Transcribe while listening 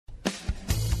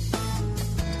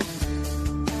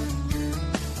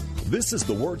This is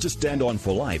the Word to Stand On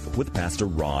for Life with Pastor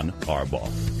Ron Arbaugh.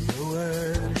 Your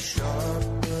word is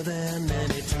sharper than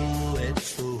any two-edged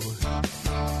sword,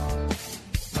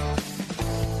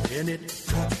 and it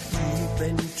cuts deep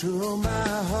into my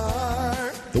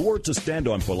heart. The Word to Stand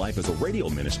On for Life is a radio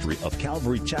ministry of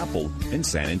Calvary Chapel in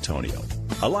San Antonio.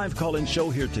 A live call-in show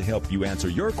here to help you answer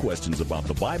your questions about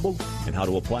the Bible and how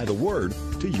to apply the Word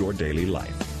to your daily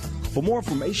life. For more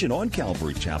information on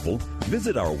Calvary Chapel,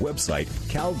 visit our website,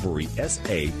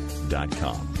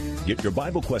 calvarysa.com. Get your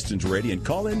Bible questions ready and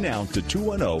call in now to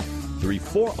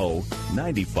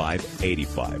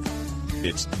 210-340-9585.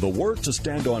 It's The Word to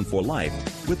Stand On for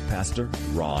Life with Pastor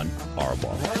Ron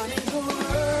Arbaugh.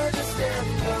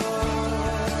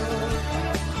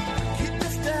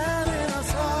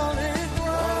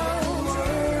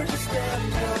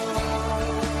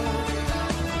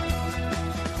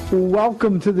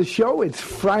 Welcome to the show. It's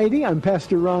Friday. I'm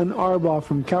Pastor Ron Arbaugh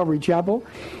from Calvary Chapel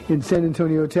in San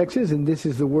Antonio, Texas, and this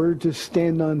is The Word to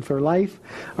Stand On for Life,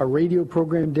 a radio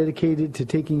program dedicated to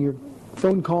taking your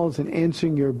phone calls and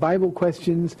answering your Bible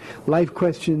questions, life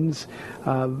questions,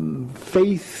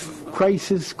 faith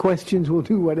crisis questions. We'll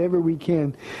do whatever we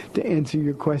can to answer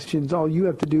your questions. All you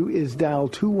have to do is dial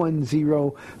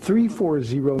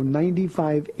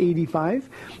 210-340-9585.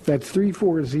 That's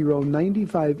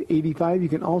 340-9585. You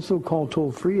can also call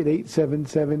toll-free at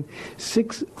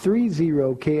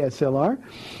 877-630-KSLR.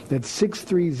 That's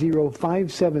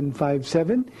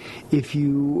 630-5757. If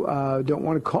you don't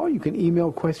want to call, you can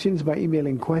email questions by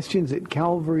emailing questions at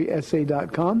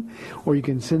calvarysa.com, or you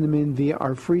can send them in via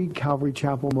our free Calvary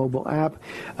Chapel mobile app,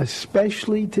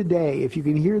 especially today. If you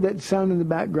can hear that sound in the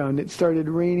background, it started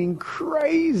raining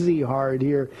crazy hard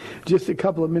here just a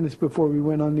couple of minutes before we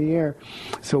went on the air.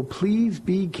 So please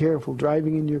be careful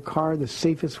driving in your car. The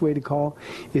safest way to call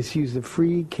is to use the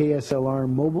free KSLR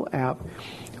mobile app.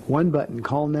 One button.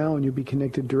 Call now and you'll be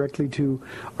connected directly to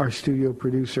our studio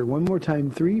producer. One more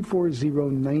time,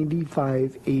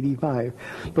 340-9585.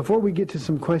 Before we get to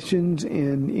some questions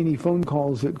and any phone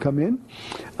calls that come in,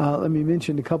 let me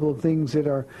mention a couple of things that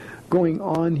are going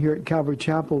on here at Calvary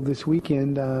Chapel this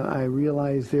weekend. I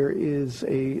realize there is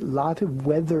a lot of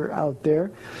weather out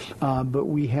there, but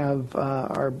we have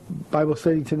our Bible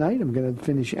study tonight. I'm going to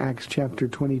finish Acts chapter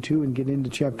 22 and get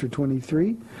into chapter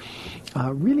 23.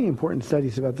 Really important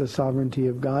studies about the sovereignty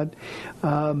of God.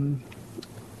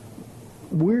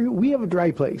 We have a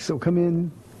dry place, so come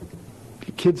in.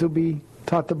 Kids will be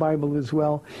taught the Bible as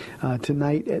well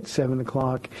tonight at 7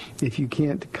 o'clock. If you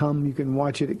can't come, you can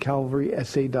watch it at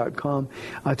calvarysa.com.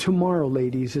 Tomorrow,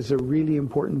 ladies, is a really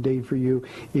important day for you.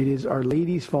 It is our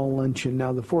Ladies' Fall Luncheon.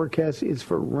 Now, the forecast is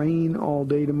for rain all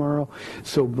day tomorrow,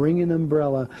 so bring an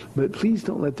umbrella, but please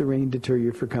don't let the rain deter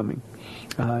you from coming.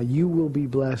 You will be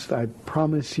blessed, I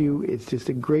promise you. It's just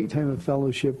a great time of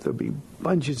fellowship. There'll be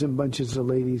bunches and bunches of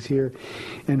ladies here.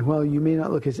 And while you may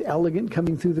not look as elegant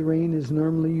coming through the rain as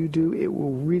normally you do, it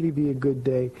will really be a good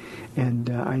day. And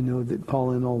I know that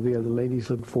Paula and all the other ladies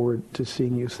look forward to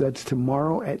seeing you. So that's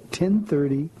tomorrow at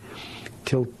 10:30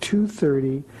 till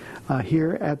 2:30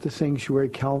 here at the Sanctuary,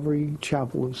 Calvary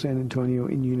Chapel of San Antonio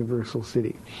in Universal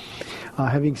City.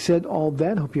 Having said all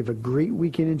that, hope you have a great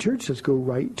weekend in church. Let's go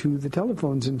right to the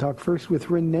telephones and talk first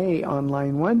with Renee on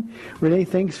line 1. Renee,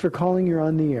 thanks for calling. You're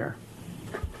on the air.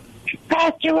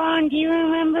 Pastor Ron, do you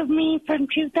remember me from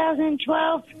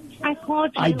 2012? I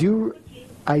called you.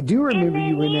 I do remember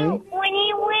you, Renee. When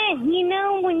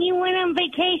you went on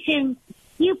vacation,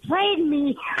 you played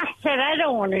me. I said, I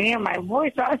don't want to hear my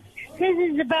voice on. This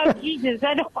is about Jesus.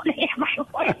 I don't want to hear my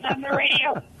voice on the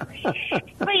radio.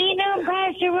 But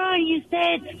Pastor Ron, you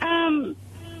said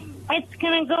it's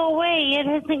going to go away. It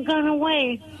hasn't gone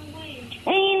away.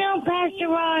 And Pastor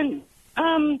Ron,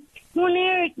 when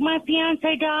Eric, my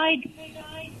fiance, died,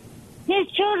 his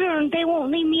children, they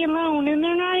won't leave me alone, and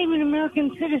they're not even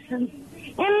American citizens.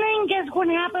 And then guess what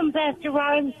happened, Pastor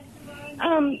Ron?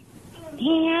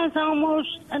 He has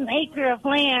almost an acre of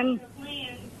land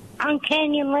on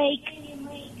Canyon Lake.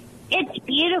 It's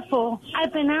beautiful.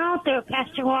 I've been out there,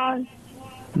 Pastor Ron.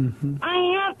 Mm-hmm. I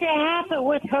have to have it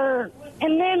with her.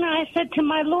 And then I said to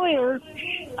my lawyer,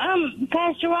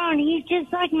 Pastor Ron, he's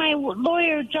just like my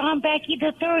lawyer, John Becky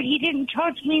III. He didn't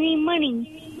charge me any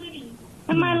money.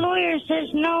 And my lawyer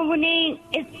says, no, Renee,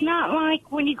 it's not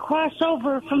like when you cross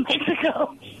over from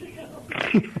Mexico.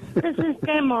 This is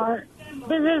Denmark.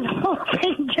 This is a whole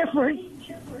thing different.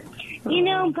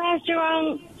 Pastor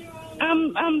Ron,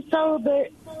 I'm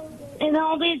celibate. And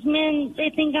all these men, they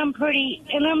think I'm pretty.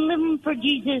 And I'm living for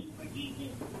Jesus.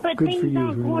 But Good things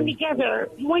aren't going together.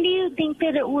 When do you think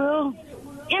that it will?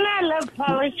 And I love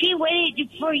Paula. She waited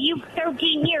for you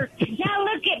 13 years. Now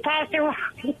look at Pastor Ron.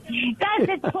 God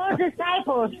said 12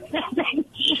 disciples.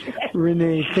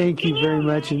 Renee, thank you very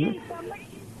much. And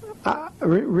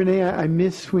Renee, I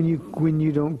miss when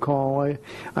you don't call.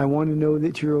 I want to know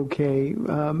that you're okay.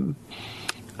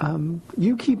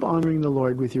 You keep honoring the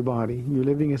Lord with your body. You're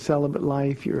living a celibate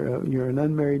life. You're an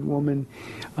unmarried woman.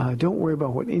 Don't worry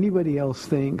about what anybody else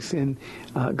thinks. And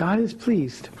God is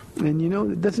pleased. And,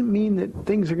 it doesn't mean that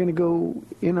things are going to go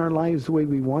in our lives the way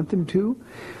we want them to.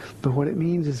 But what it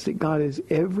means is that God is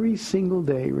every single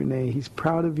day, Renee. He's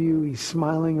proud of you. He's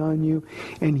smiling on you.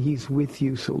 And He's with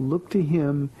you. So look to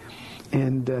Him.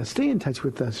 And stay in touch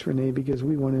with us, Renee, because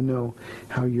we want to know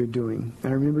how you're doing. I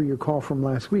remember your call from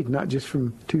last week, not just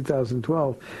from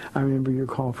 2012. I remember your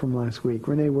call from last week.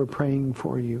 Renee, we're praying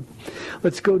for you.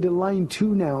 Let's go to line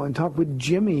 2 now and talk with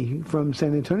Jimmy from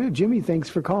San Antonio. Jimmy, thanks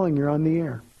for calling. You're on the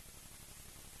air.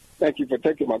 Thank you for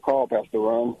taking my call, Pastor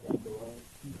Ron.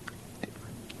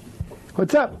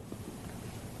 What's up?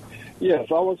 Yes,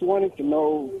 I was wanting to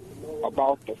know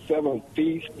about the 7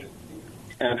 feasts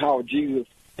and how Jesus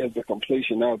is the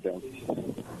completion of them.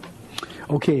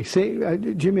 Okay, say,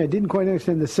 Jimmy, I didn't quite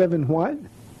understand the 7 what?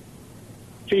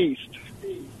 Feast.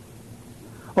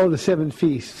 Oh, the 7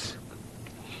 feasts.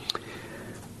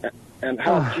 And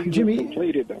how Jesus Jimmy,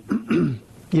 completed them.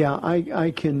 Yeah,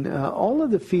 I can. All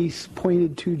of the feasts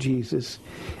pointed to Jesus,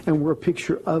 and were a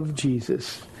picture of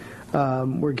Jesus.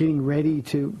 We're getting ready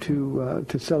to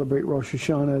celebrate Rosh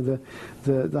Hashanah,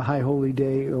 the high holy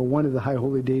day, or one of the high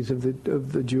holy days of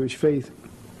the Jewish faith.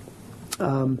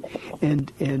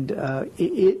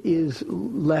 It is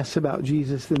less about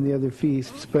Jesus than the other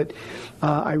feasts, but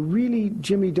I really,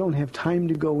 Jimmy, don't have time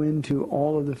to go into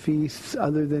all of the feasts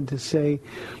other than to say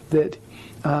that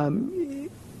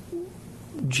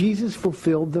Jesus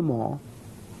fulfilled them all.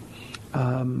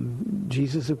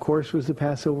 Jesus, of course, was the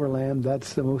Passover lamb.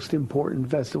 That's the most important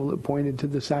festival that pointed to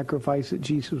the sacrifice that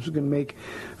Jesus was going to make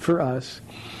for us.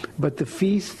 But the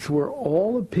feasts were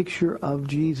all a picture of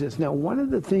Jesus. Now, one of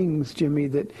the things, Jimmy,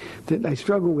 that I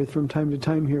struggle with from time to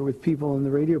time here with people on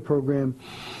the radio program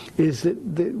is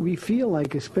that we feel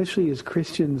like, especially as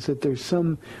Christians, that there's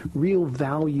some real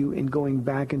value in going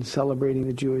back and celebrating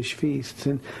the Jewish feasts.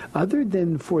 And other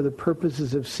than for the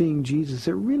purposes of seeing Jesus,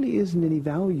 there really isn't any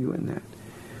value in that.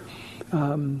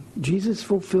 Jesus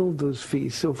fulfilled those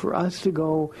feasts. So for us to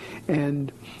go and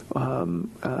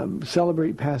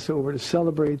celebrate Passover, to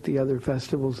celebrate the other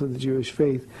festivals of the Jewish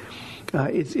faith,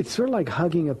 it's sort of like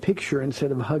hugging a picture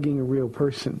instead of hugging a real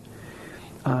person.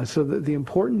 So the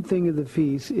important thing of the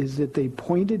feast is that they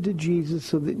pointed to Jesus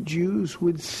so that Jews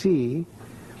would see.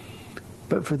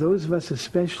 But for those of us,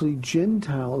 especially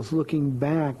Gentiles, looking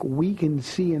back, we can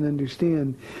see and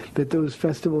understand that those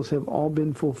festivals have all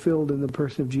been fulfilled in the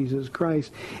person of Jesus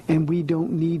Christ, and we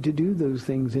don't need to do those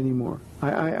things anymore.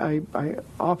 I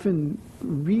often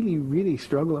really, really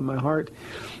struggle in my heart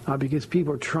because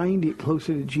people are trying to get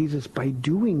closer to Jesus by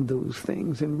doing those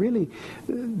things, and really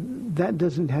that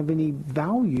doesn't have any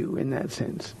value in that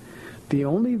sense. The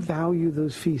only value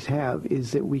those feasts have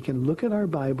is that we can look at our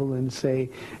Bible and say,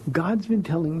 God's been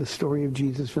telling the story of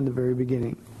Jesus from the very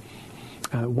beginning.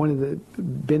 One of the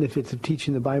benefits of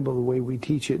teaching the Bible the way we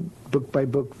teach it, book by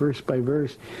book, verse by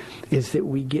verse, is that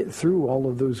we get through all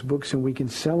of those books and we can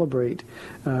celebrate,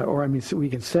 so we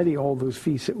can study all those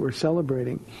feasts that we're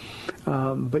celebrating.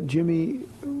 But Jimmy,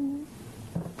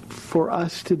 for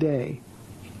us today,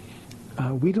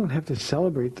 we don't have to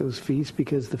celebrate those feasts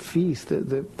because the feast,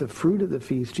 the fruit of the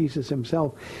feast, Jesus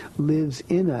himself, lives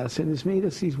in us and has made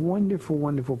us these wonderful,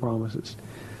 wonderful promises.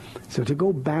 So to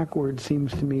go backward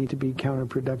seems to me to be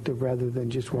counterproductive rather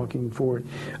than just walking forward.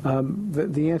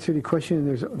 The answer to the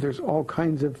question, there's all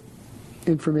kinds of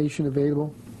information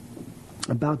available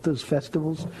about those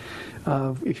festivals.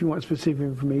 If you want specific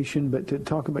information, but to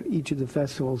talk about each of the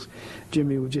festivals,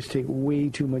 Jimmy, would just take way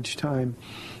too much time.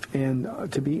 And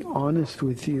to be honest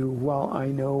with you, while I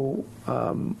know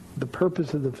the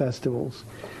purpose of the festivals,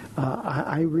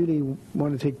 I really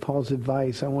want to take Paul's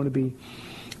advice. I want to be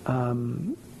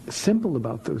simple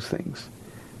about those things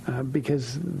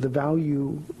because the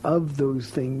value of those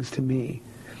things to me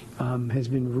has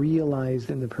been realized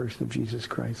in the person of Jesus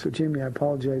Christ. So, Jimmy, I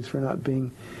apologize for not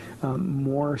being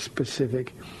more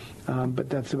specific, but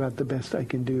that's about the best I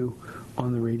can do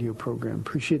on the radio program.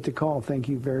 Appreciate the call. Thank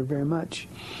you very, very much.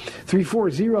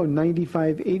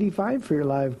 340-9585 for your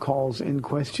live calls and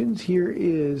questions. Here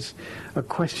is a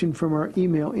question from our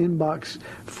email inbox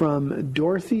from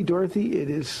Dorothy. Dorothy, it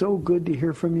is so good to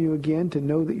hear from you again, to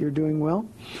know that you're doing well.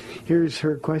 Here's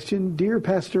her question. Dear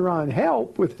Pastor Ron,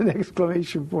 help, with an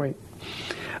exclamation point.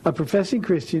 A professing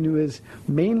Christian who is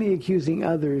mainly accusing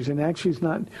others and actually is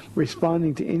not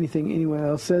responding to anything anyone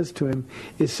else says to him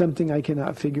is something I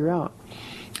cannot figure out.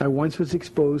 I once was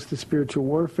exposed to spiritual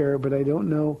warfare, but I don't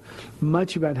know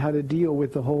much about how to deal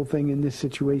with the whole thing in this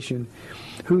situation.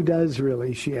 Who does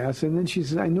really, she asks. And then she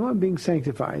says, I know I'm being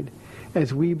sanctified,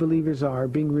 as we believers are,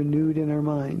 being renewed in our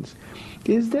minds.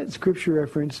 Is that scripture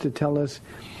reference to tell us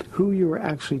who you are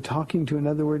actually talking to? In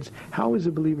other words, how is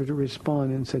a believer to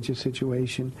respond in such a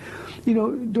situation? You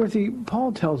know, Dorothy,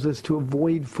 Paul tells us to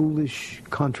avoid foolish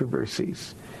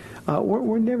controversies.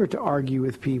 We're never to argue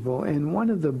with people. And one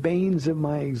of the banes of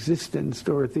my existence,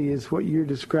 Dorothy, is what you're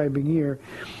describing here.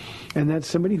 And that's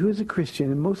somebody who is a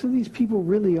Christian. And most of these people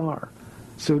really are.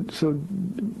 So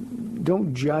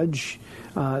don't judge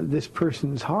this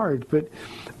person's heart. But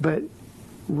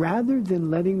rather than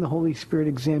letting the Holy Spirit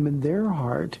examine their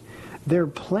heart, they're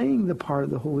playing the part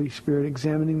of the Holy Spirit,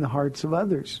 examining the hearts of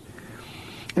others.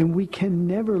 And we can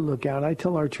never look out. I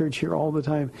tell our church here all the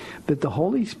time that the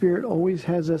Holy Spirit always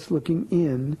has us looking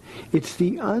in. It's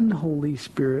the unholy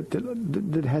spirit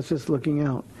that has us looking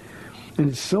out. And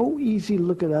it's so easy to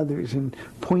look at others and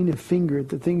point a finger at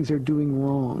the things they're doing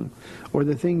wrong, or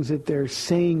the things that they're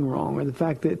saying wrong, or the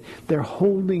fact that they're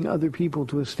holding other people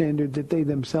to a standard that they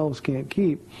themselves can't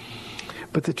keep.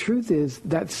 But the truth is,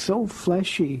 that's so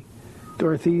fleshy,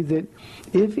 Dorothy, that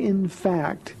if in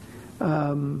fact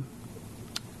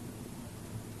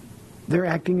they're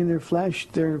acting in their flesh,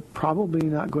 they're probably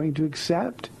not going to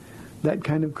accept that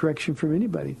kind of correction from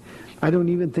anybody. I don't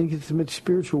even think it's as much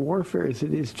spiritual warfare as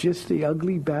it is just the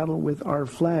ugly battle with our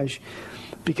flesh,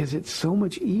 because it's so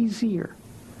much easier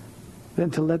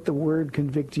than to let the Word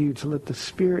convict you, to let the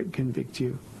Spirit convict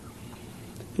you.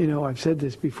 You know, I've said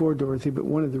this before, Dorothy, but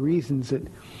one of the reasons that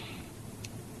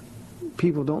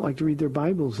people don't like to read their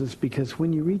Bibles is because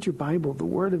when you read your Bible, the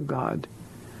Word of God,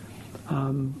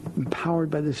 empowered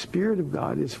by the Spirit of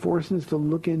God, is forcing us to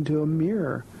look into a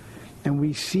mirror, and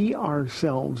we see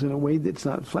ourselves in a way that's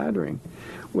not flattering.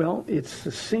 Well, it's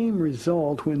the same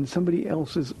result when somebody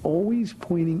else is always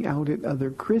pointing out at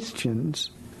other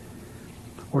Christians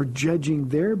or judging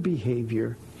their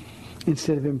behavior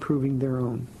instead of improving their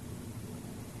own.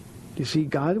 You see,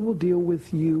 God will deal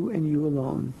with you and you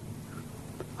alone.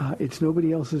 It's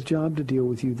nobody else's job to deal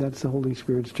with you. That's the Holy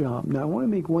Spirit's job. Now, I want to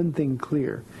make one thing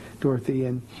clear, Dorothy,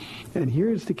 and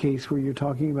here's the case where you're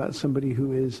talking about somebody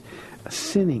who is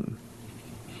sinning.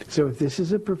 So if this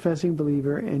is a professing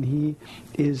believer and he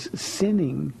is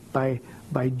sinning by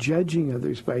judging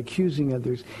others, by accusing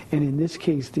others, and in this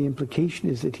case the implication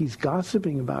is that he's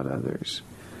gossiping about others,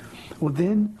 well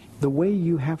then the way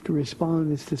you have to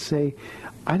respond is to say,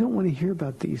 I don't want to hear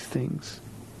about these things.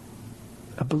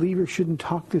 A believer shouldn't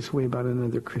talk this way about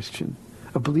another Christian.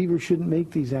 A believer shouldn't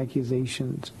make these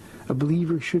accusations. A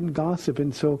believer shouldn't gossip.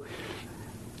 And so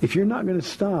if you're not going to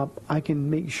stop, I can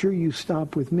make sure you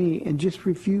stop with me and just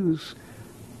refuse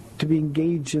to be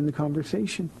engaged in the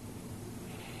conversation.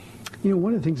 You know,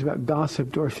 one of the things about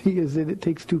gossip, Dorothy, is that it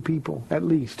takes two people, at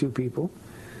least two people.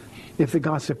 If the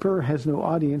gossiper has no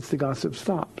audience, the gossip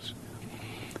stops.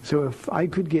 So if I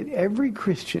could get every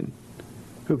Christian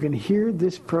who can hear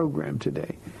this program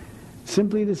today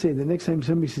simply to say, the next time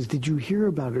somebody says, did you hear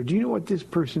about her? Do you know what this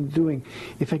person's doing?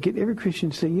 If I get every Christian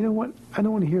to say, you know what, I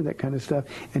don't want to hear that kind of stuff,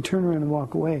 and turn around and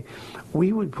walk away,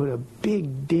 we would put a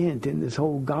big dent in this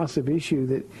whole gossip issue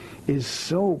that is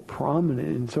so prominent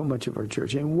in so much of our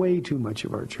church, and way too much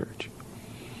of our church.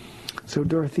 So,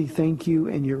 Dorothy, thank you,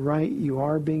 and you're right, you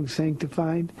are being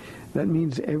sanctified. That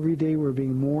means every day we're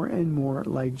being more and more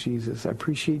like Jesus. I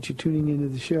appreciate you tuning into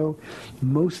the show.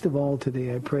 Most of all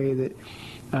today, I pray that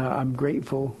I'm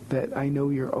grateful that I know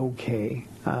you're okay.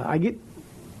 I get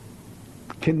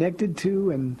connected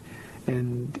to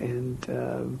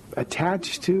and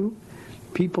attached to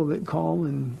people that call,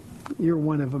 and you're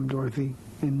one of them, Dorothy,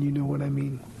 and you know what I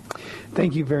mean.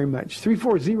 Thank you very much.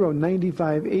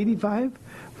 340-9585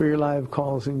 for your live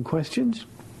calls and questions,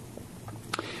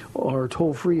 or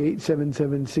toll-free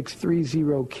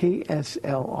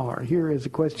 877-630-KSLR. Here is a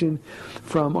question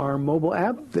from our mobile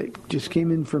app that just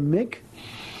came in from Mick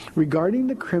regarding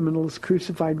the criminals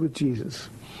crucified with Jesus.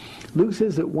 Luke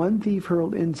says that one thief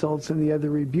hurled insults and the other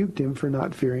rebuked him for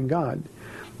not fearing God.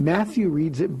 Matthew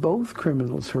reads that both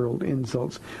criminals hurled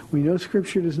insults. We know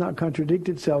Scripture does not contradict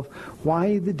itself.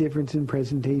 Why the difference in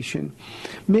presentation?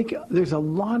 Mick, there's a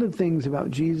lot of things about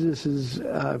Jesus'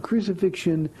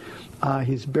 crucifixion,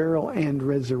 his burial, and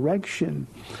resurrection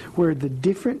where the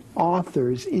different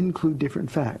authors include different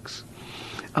facts.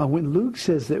 When Luke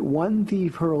says that one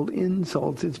thief hurled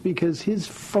insults, it's because his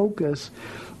focus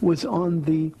was on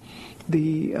the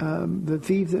the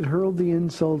thief that hurled the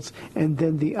insults, and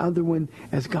then the other one,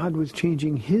 as God was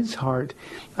changing his heart,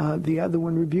 the other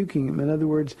one rebuking him. In other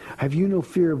words, have you no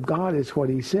fear of God is what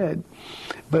he said.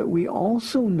 But we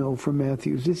also know from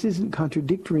Matthew, this isn't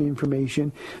contradictory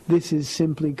information. This is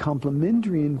simply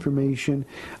complementary information.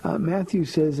 Matthew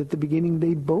says at the beginning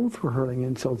they both were hurling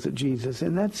insults at Jesus.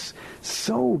 And that's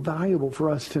so valuable for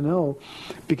us to know,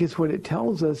 because what it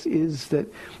tells us is that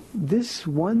this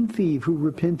one thief who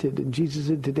repented, and Jesus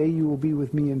said, today you will be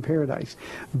with me in paradise.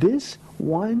 This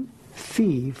one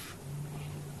thief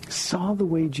saw the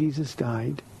way Jesus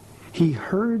died. He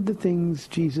heard the things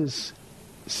Jesus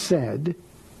said.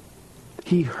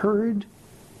 He heard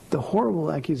the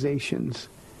horrible accusations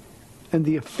and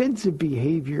the offensive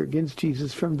behavior against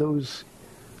Jesus from those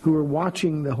who were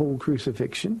watching the whole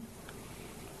crucifixion.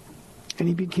 And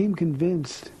he became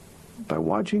convinced by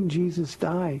watching Jesus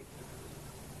die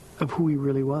of who he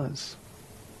really was.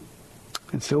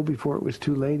 And so before it was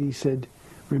too late, he said,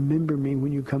 remember me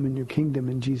when you come in your kingdom.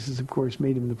 And Jesus, of course,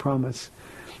 made him the promise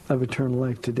of eternal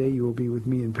life. Today you will be with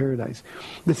me in paradise.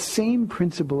 The same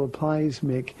principle applies,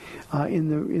 Mick,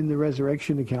 in the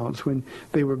resurrection accounts when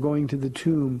they were going to the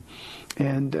tomb.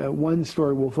 And one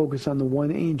story will focus on the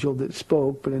one angel that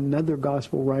spoke, but another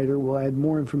gospel writer will add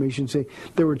more information, say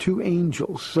there were two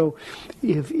angels. So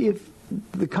if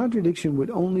the contradiction would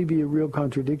only be a real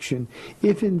contradiction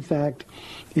if, in fact,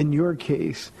 in your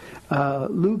case,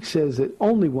 Luke says that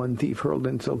only one thief hurled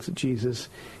insults at Jesus,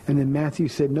 and then Matthew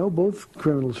said, no, both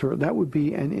criminals hurled. That would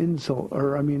be an insult,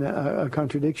 or a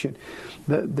contradiction.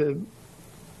 The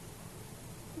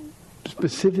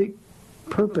specific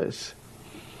purpose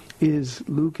is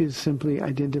Luke is simply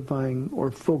identifying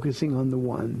or focusing on the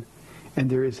one. And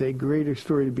there is a greater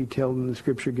story to be told than the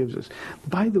Scripture gives us.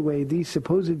 By the way, these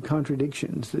supposed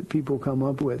contradictions that people come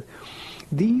up with,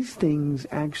 these things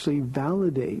actually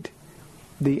validate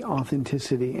the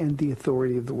authenticity and the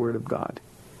authority of the Word of God.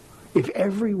 If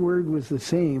every word was the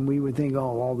same, we would think,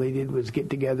 oh, all they did was get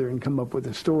together and come up with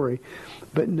a story.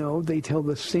 But no, they tell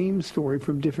the same story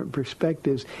from different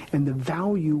perspectives. And the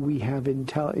value we have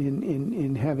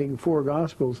in having four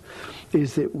Gospels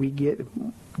is that we get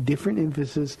different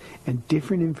emphasis and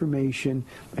different information.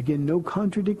 Again, no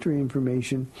contradictory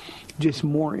information, just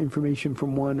more information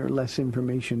from one or less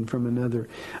information from another.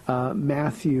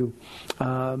 Matthew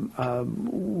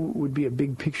would be a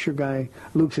big picture guy.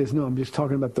 Luke says, no, I'm just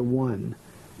talking about the one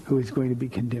who is going to be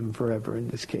condemned forever in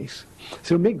this case.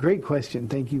 So, Mick, great question.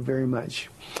 Thank you very much.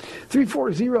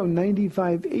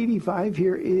 340-9585.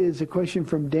 Here is a question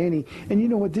from Danny. And you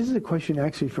know what? This is a question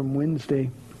actually from Wednesday.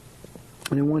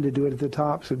 And I wanted to do it at the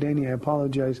top. So, Danny, I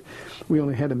apologize. We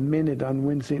only had a minute on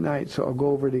Wednesday night, so I'll go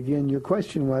over it again. Your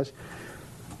question was,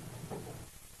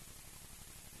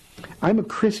 I'm a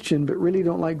Christian but really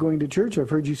don't like going to church.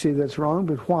 I've heard you say that's wrong,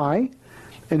 but why?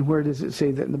 And where does it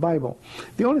say that in the Bible?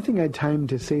 The only thing I had time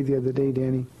to say the other day,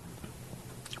 Danny,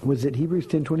 was that Hebrews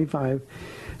 10:25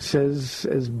 says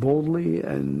as boldly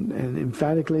and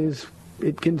emphatically as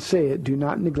it can say it, do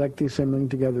not neglect the assembling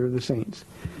together of the saints.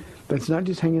 That's not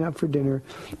just hanging out for dinner,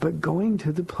 but going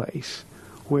to the place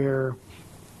where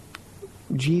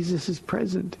Jesus is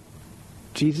present.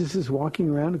 Jesus is walking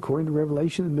around, according to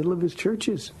Revelation, in the middle of his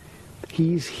churches.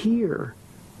 He's here.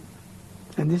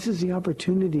 And this is the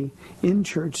opportunity in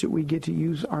church that we get to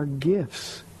use our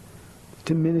gifts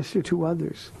to minister to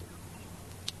others.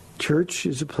 Church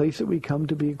is a place that we come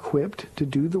to be equipped to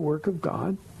do the work of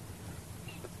God.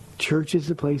 Church is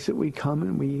the place that we come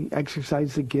and we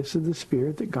exercise the gifts of the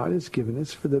Spirit that God has given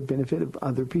us for the benefit of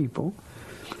other people.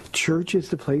 Church is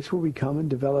the place where we come and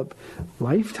develop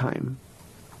lifetime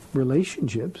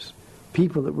relationships,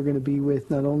 people that we're going to be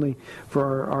with not only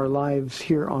for our lives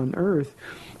here on earth,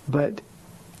 but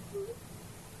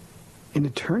in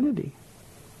eternity.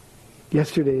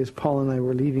 Yesterday, as Paul and I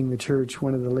were leaving the church,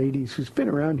 one of the ladies who's been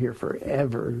around here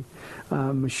forever,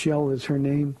 Michelle is her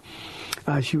name,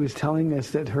 she was telling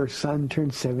us that her son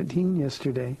turned 17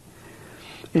 yesterday.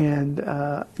 And,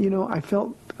 I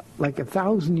felt like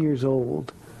 1,000 years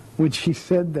old when she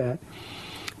said that.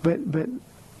 But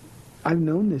I've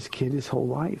known this kid his whole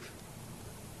life.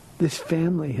 This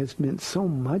family has meant so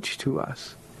much to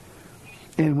us.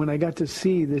 And when I got to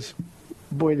see this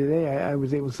boy today, I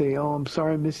was able to say, oh, I'm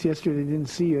sorry I missed yesterday. I didn't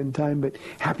see you in time, but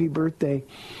happy birthday.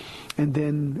 And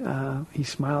then he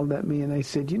smiled at me and I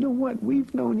said, you know what?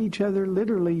 We've known each other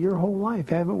literally your whole life,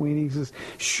 haven't we? And he says,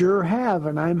 sure have,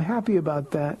 and I'm happy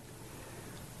about that.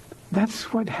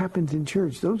 That's what happens in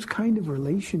church, those kind of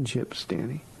relationships,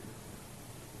 Danny.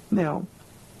 Now,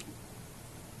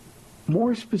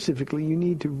 more specifically, you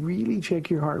need to really check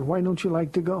your heart. Why don't you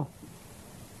like to go?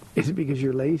 Is it because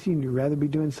you're lazy and you'd rather be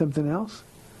doing something else?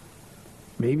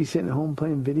 Maybe sitting at home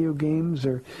playing video games,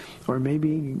 or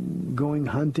maybe going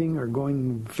hunting or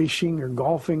going fishing or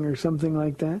golfing or something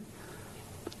like that.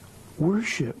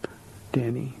 Worship,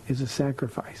 Danny, is a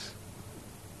sacrifice.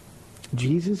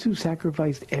 Jesus, who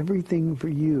sacrificed everything for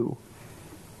you,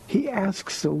 he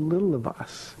asks so little of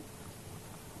us.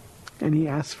 And he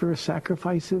asks for a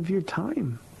sacrifice of your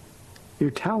time, your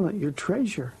talent, your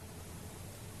treasure.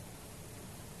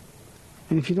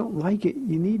 And if you don't like it,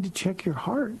 you need to check your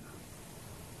heart.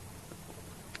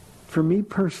 For me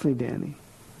personally, Danny,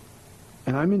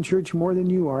 and I'm in church more than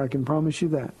you are, I can promise you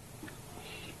that,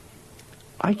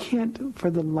 I can't for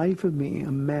the life of me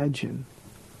imagine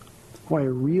why a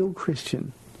real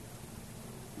Christian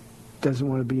doesn't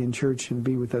want to be in church and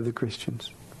be with other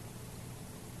Christians.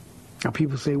 Now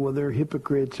people say, well, they're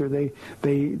hypocrites, or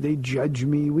they judge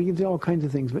me. We can say all kinds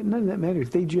of things, but none of that matters.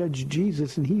 They judge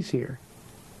Jesus and he's here.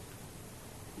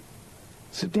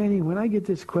 So Danny, when I get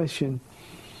this question,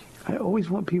 I always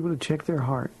want people to check their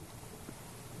heart.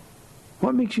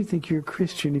 What makes you think you're a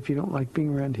Christian if you don't like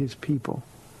being around his people?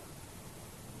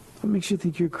 What makes you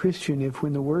think you're a Christian if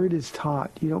when the word is taught,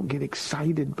 you don't get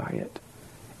excited by it?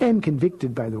 And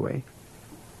convicted, by the way.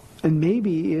 And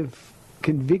maybe if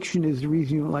conviction is the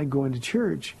reason you don't like going to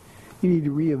church, you need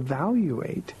to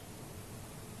reevaluate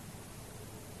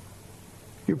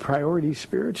your priorities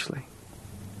spiritually.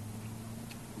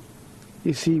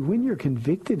 You see, when you're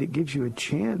convicted, it gives you a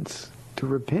chance to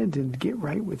repent and get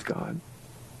right with God.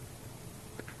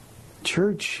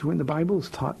 Church, when the Bible is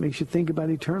taught, makes you think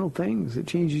about eternal things. It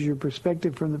changes your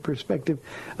perspective from the perspective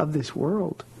of this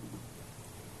world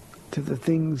to the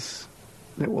things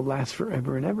that will last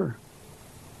forever and ever.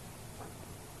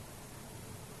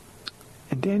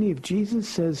 And Danny, if Jesus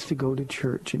says to go to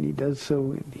church, and he does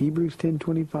so in Hebrews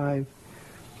 10:25,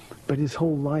 but his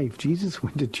whole life, Jesus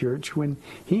went to church when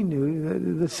he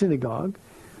knew, the synagogue,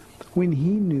 when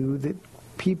he knew that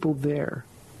people there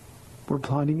were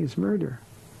plotting his murder.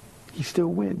 He still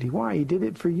went. Why? He did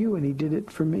it for you, and he did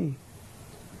it for me.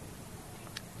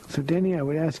 So Danny, I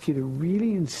would ask you to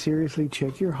really and seriously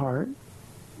check your heart.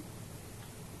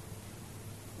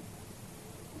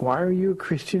 Why are you a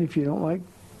Christian if you don't like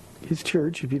his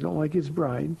church, if you don't like his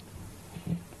bride?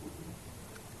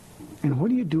 And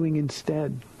what are you doing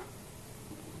instead?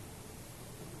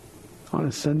 On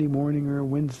a Sunday morning or a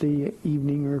Wednesday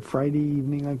evening or a Friday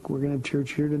evening, like we're going to have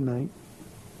church here tonight.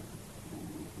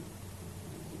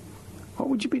 What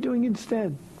would you be doing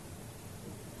instead?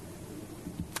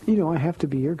 You know, I have to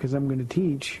be here because I'm going to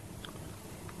teach.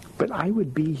 But I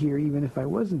would be here even if I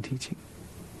wasn't teaching.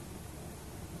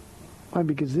 Why?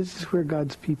 Because this is where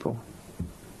God's people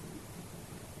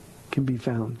can be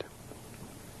found.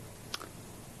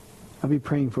 I'll be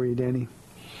praying for you, Danny.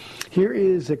 Here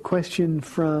is a question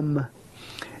from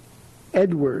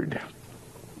Edward.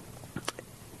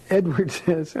 Edward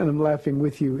says, and I'm laughing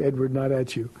with you, Edward, not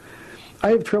at you.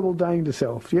 I have trouble dying to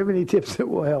self. Do you have any tips that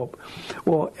will help?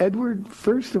 Well, Edward,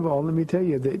 first of all, let me tell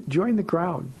you that join the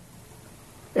crowd.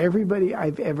 Everybody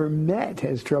I've ever met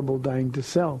has trouble dying to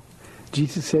self.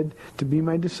 Jesus said, to be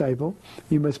my disciple,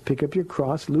 you must pick up your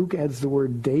cross. Luke adds the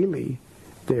word daily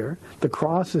there. The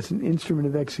cross is an instrument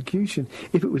of execution.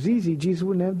 If it was easy, Jesus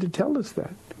wouldn't have to tell us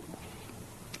that.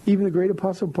 Even the great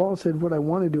apostle Paul said, what I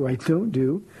want to do, I don't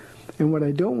do. And what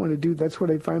I don't want to do, that's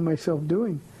what I find myself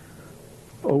doing.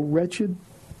 O wretched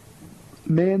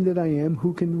man that I am,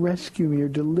 who can rescue me or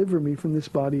deliver me from this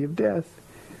body of death?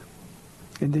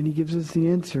 And then he gives us the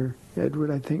answer, Edward,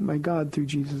 I thank my God through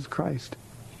Jesus Christ.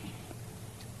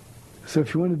 So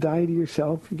if you want to die to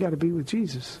yourself, you got to be with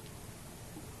Jesus.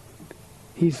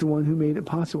 He's the one who made it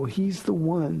possible. He's the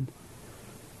one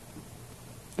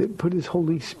that put his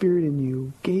Holy Spirit in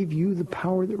you, gave you the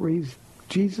power that raised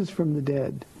Jesus from the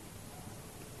dead.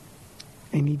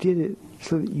 And he did it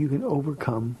so that you can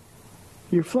overcome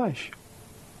your flesh.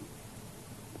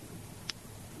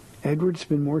 Edward,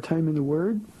 spend more time in the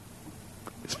Word.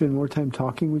 Spend more time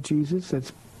talking with Jesus.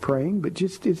 That's praying, but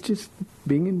it's just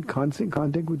being in constant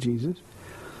contact with Jesus.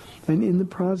 And in the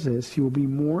process, you will be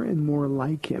more and more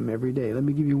like him every day. Let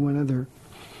me give you one other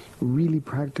really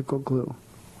practical clue.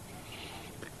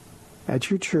 At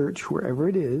your church, wherever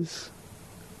it is,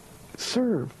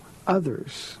 serve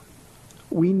others.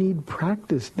 We need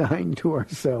practice dying to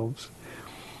ourselves.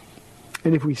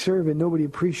 And if we serve and nobody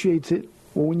appreciates it,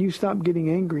 well, when you stop getting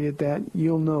angry at that,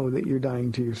 you'll know that you're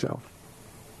dying to yourself.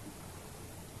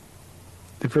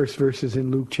 The first verses in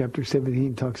Luke chapter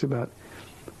 17 talks about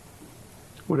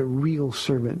what a real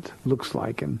servant looks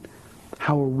like and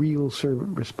how a real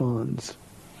servant responds.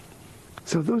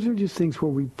 So those are just things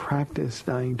where we practice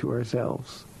dying to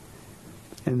ourselves.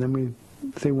 And I'm going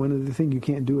to say one other thing. You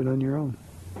can't do it on your own.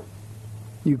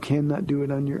 You cannot do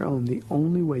it on your own. The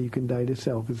only way you can die to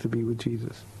self is to be with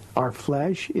Jesus. Our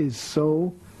flesh is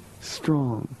so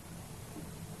strong.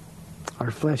 Our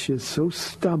flesh is so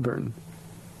stubborn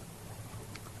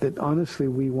that honestly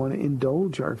we want to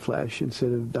indulge our flesh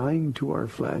instead of dying to our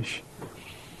flesh.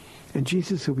 And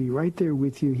Jesus will be right there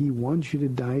with you. He wants you to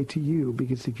die to you,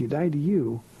 because if you die to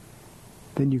you,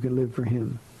 then you can live for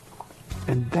him.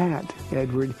 And that,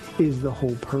 Edward, is the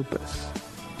whole purpose.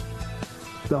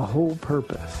 The whole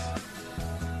purpose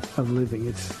of living.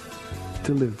 It's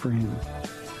to live for him.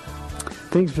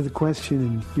 Thanks for the question,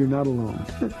 and you're not alone.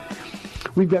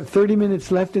 We've got 30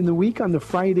 minutes left in the week on the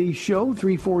Friday show,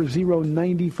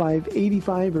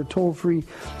 340-9585 or toll-free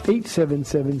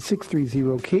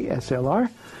 877-630-KSLR.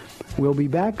 We'll be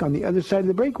back on the other side of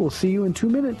the break. We'll see you in 2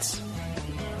 minutes.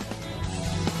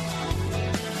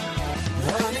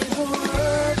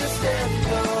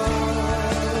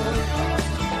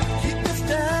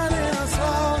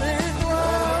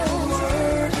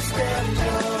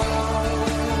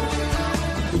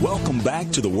 Welcome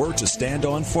back to the Word to Stand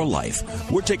On for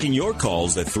Life. We're taking your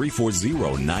calls at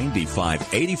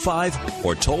 340-9585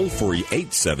 or toll-free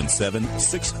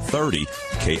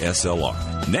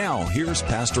 877-630-KSLR. Now, here's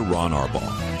Pastor Ron Arbaugh.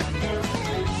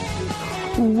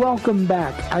 Welcome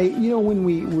back. When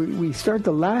we start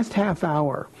the last half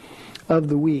hour of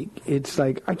the week, it's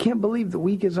like, I can't believe the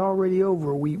week is already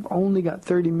over. We've only got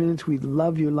 30 minutes. We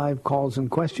love your live calls and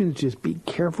questions. Just be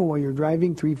careful while you're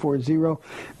driving.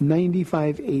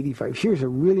 340-9585. Here's a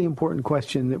really important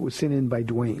question that was sent in by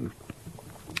Dwayne.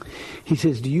 He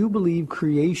says, do you believe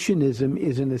creationism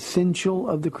is an essential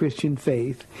of the Christian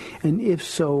faith? And if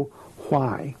so,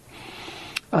 why?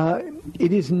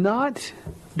 It is not,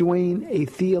 Dwayne, a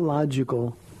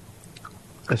theological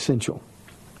essential.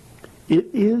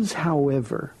 It is,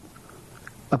 however,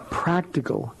 a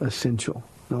practical essential.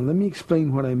 Now, let me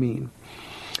explain what I mean.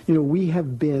 We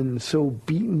have been so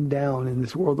beaten down in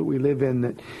this world that we live in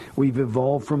that we've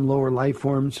evolved from lower life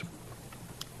forms,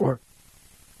 or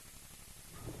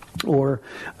we're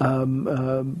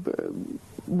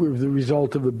the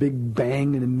result of a big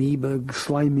bang, an amoeba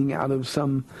sliming out of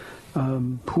some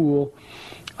pool.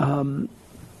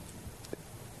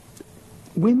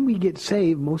 When we get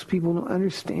saved, most people don't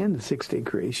understand the six-day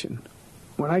creation.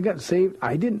 When I got saved,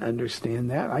 I didn't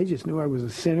understand that. I just knew I was a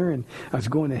sinner and I was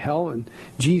going to hell, and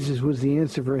Jesus was the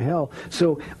answer for hell.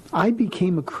 So I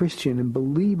became a Christian, and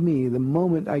believe me, the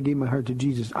moment I gave my heart to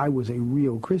Jesus, I was a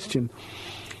real Christian.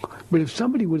 But if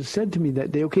somebody would have said to me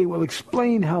that day, okay, well,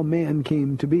 explain how man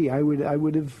came to be, I would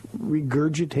have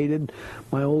regurgitated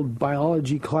my old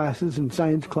biology classes and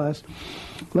science class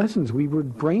lessons. We were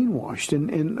brainwashed,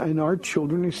 and our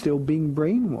children are still being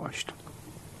brainwashed.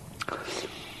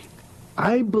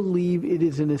 I believe it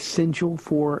is an essential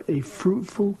for a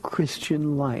fruitful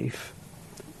Christian life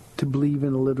to believe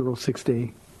in a literal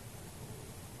six-day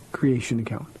creation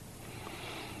account.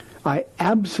 I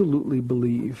absolutely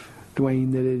believe,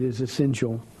 Dwayne, that it is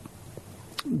essential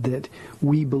that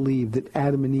we believe that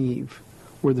Adam and Eve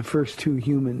were the first two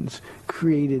humans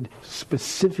created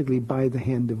specifically by the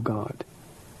hand of God.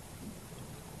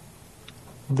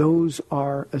 Those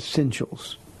are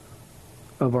essentials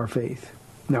of our faith.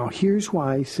 Now, here's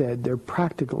why I said they're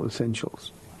practical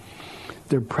essentials.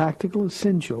 They're practical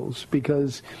essentials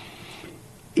because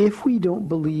if we don't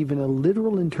believe in a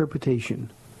literal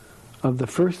interpretation of the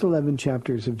first 11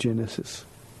 chapters of Genesis,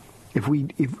 if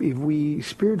we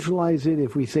spiritualize it,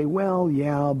 if we say, well,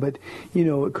 yeah, but,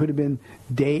 it could have been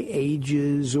day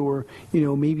ages, or,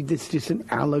 maybe this is just an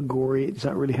allegory, it's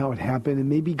not really how it happened, and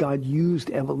maybe God used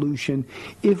evolution.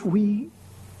 If we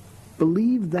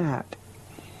believe that,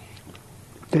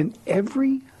 then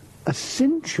every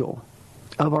essential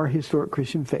of our historic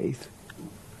Christian faith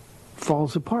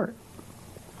falls apart.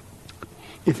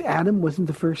 If Adam wasn't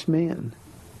the first man,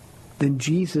 then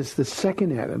Jesus, the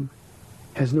second Adam,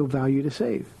 has no value to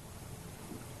save.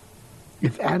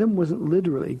 If Adam wasn't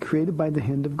literally created by the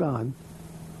hand of God,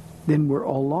 then we're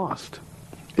all lost.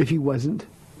 If he wasn't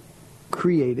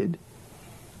created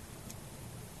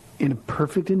in a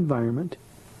perfect environment,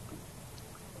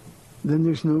 then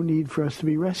there's no need for us to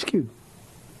be rescued.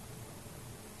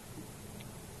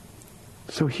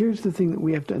 So here's the thing that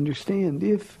we have to understand.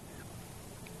 If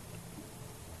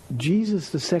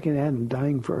Jesus, the second Adam,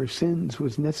 dying for our sins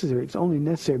was necessary, it's only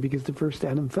necessary because the first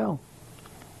Adam fell.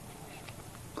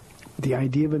 The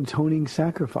idea of an atoning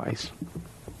sacrifice,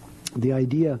 the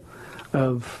idea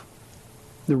of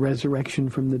the resurrection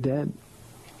from the dead.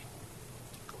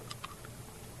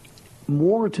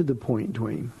 More to the point,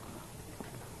 Dwayne,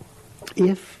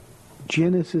 if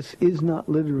Genesis is not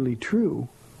literally true,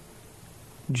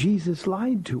 Jesus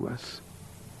lied to us.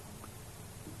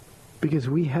 Because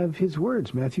we have his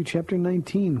words. Matthew chapter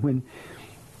 19, when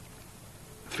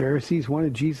Pharisees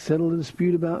wanted Jesus to settle a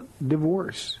dispute about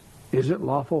divorce. Is it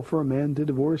lawful for a man to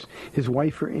divorce his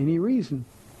wife for any reason?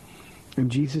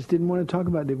 And Jesus didn't want to talk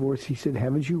about divorce. He said,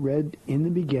 haven't you read in the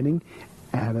beginning,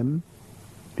 Adam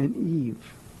and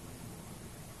Eve?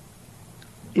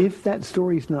 If that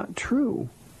story is not true,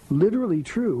 literally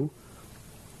true,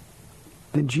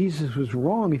 then Jesus was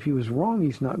wrong. If he was wrong,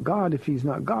 he's not God. If he's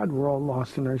not God, we're all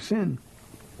lost in our sin.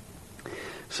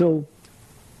 So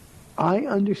I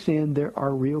understand there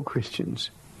are real Christians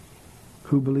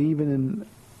who believe in an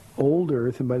old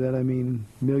earth, and by that I mean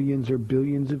millions or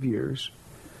billions of years.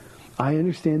 I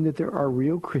understand that there are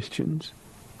real Christians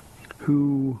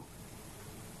who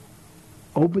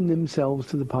open themselves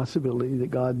to the possibility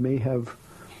that God may have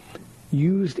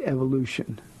used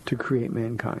evolution to create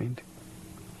mankind.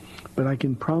 But I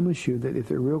can promise you that if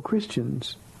they're real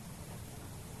Christians,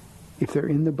 if they're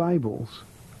in the Bibles,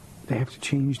 they have to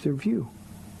change their view.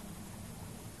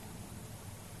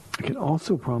 I can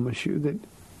also promise you that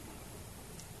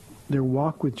their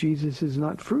walk with Jesus is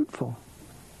not fruitful.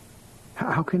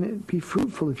 How can it be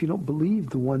fruitful if you don't believe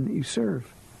the one that you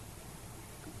serve?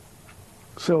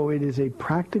 So it is a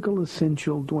practical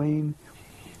essential, Dwayne.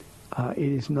 It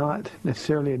is not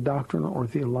necessarily a doctrinal or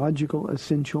theological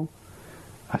essential.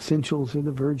 Essentials are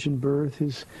the virgin birth,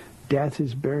 his death,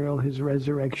 his burial, his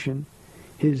resurrection,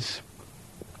 his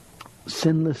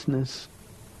sinlessness.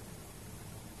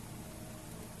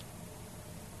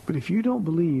 But if you don't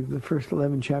believe the first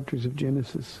 11 chapters of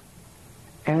Genesis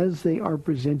as they are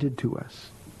presented to us,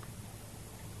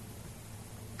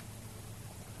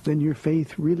 then your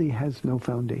faith really has no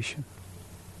foundation.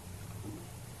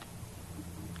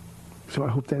 So I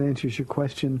hope that answers your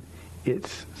question.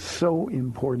 It's so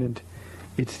important.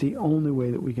 It's the only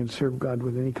way that we can serve God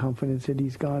with any confidence that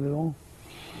he's God at all.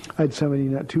 I had somebody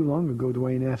not too long ago,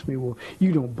 Dwayne, ask me, well,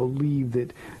 you don't believe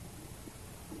that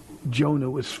Jonah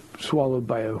was swallowed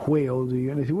by a whale, do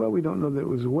you? And I said, well, we don't know that it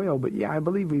was a whale, but yeah, I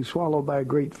believe he was swallowed by a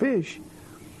great fish.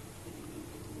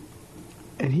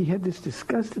 And he had this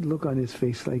disgusted look on his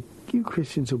face like, you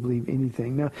Christians will believe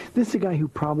anything. Now, this is a guy who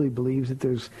probably believes that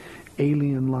there's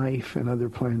alien life and other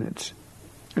planets.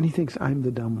 And he thinks I'm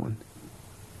the dumb one.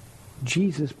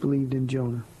 Jesus believed in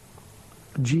Jonah.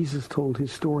 Jesus told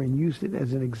his story and used it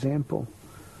as an example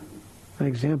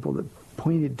that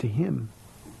pointed to him.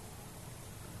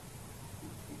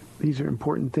 These are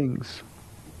important things.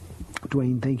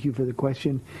 Dwayne, thank you for the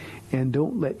question. And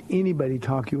don't let anybody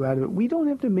talk you out of it. We don't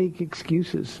have to make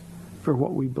excuses for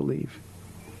what we believe.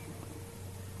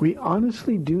 We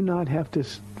honestly do not have to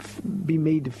be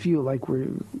made to feel like we're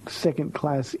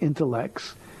second-class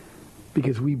intellects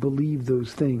because we believe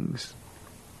those things.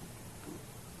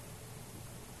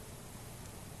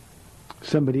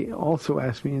 Somebody also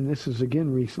asked me, and this is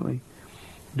again recently,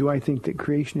 do I think that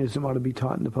creationism ought to be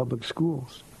taught in the public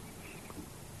schools?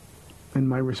 And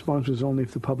my response was only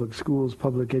if the public schools,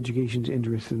 public education is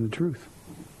interested in the truth.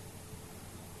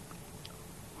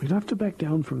 We don't have to back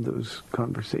down from those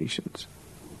conversations.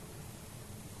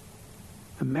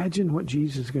 Imagine what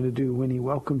Jesus is going to do when he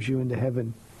welcomes you into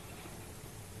heaven.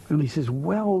 And he says,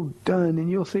 well done.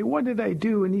 And you'll say, what did I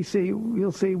do? And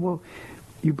he'll say, well,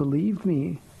 you believed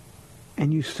me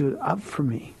and you stood up for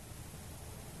me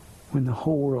when the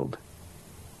whole world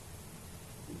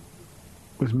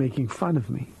was making fun of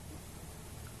me.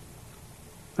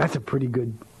 That's a pretty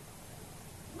good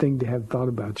thing to have thought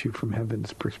about you from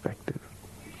heaven's perspective.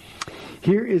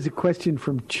 Here is a question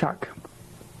from Chuck.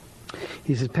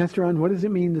 He says, Pastor Ron, what does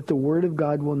it mean that the Word of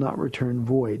God will not return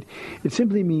void? It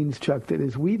simply means, Chuck, that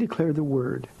as we declare the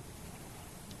Word,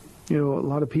 a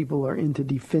lot of people are into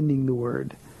defending the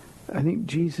Word. I think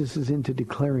Jesus is into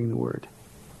declaring the Word.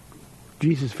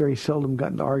 Jesus very seldom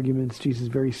got into arguments. Jesus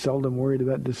very seldom worried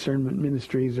about discernment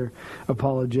ministries or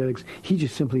apologetics. He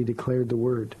just simply declared the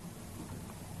Word.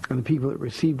 And the people that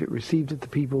received it, received it. The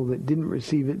people that didn't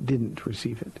receive it, didn't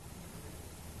receive it.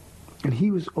 And he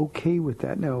was okay with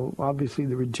that. Now, obviously,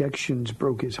 the rejections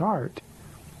broke his heart.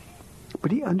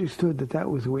 But he understood that that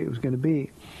was the way it was going to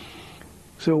be.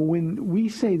 So when we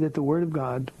say that the Word of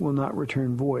God will not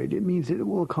return void, it means that it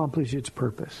will accomplish its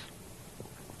purpose.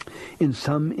 In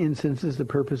some instances, the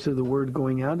purpose of the Word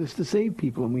going out is to save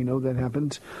people, and we know that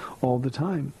happens all the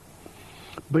time.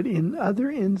 But in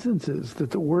other instances,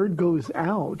 that the Word goes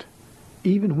out,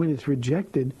 even when it's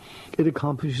rejected, it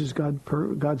accomplishes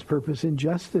God's purpose in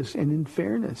justice and in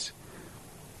fairness.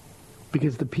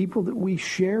 Because the people that we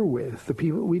share with, the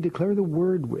people that we declare the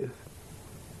Word with,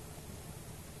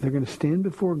 They're going to stand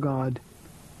before God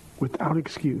without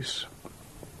excuse.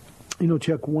 You know,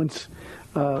 Chuck, once,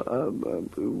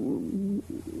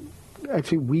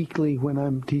 actually weekly when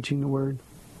I'm teaching the Word,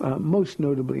 most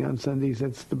notably on Sundays,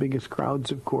 that's the biggest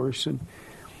crowds, of course, and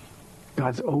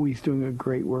God's always doing a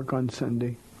great work on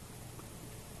Sunday.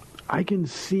 I can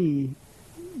see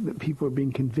that people are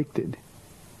being convicted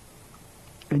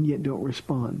and yet don't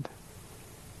respond.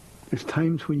 There's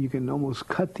times when you can almost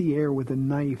cut the air with a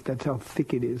knife. That's how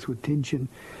thick it is with tension.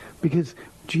 Because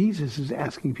Jesus is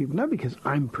asking people, not because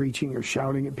I'm preaching or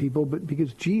shouting at people, but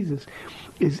because Jesus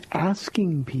is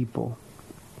asking people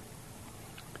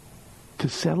to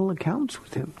settle accounts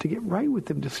with him, to get right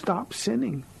with him, to stop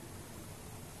sinning.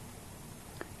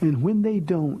 And when they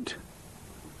don't,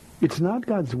 it's not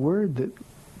God's word that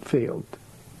failed.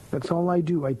 That's all I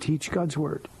do. I teach God's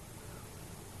word.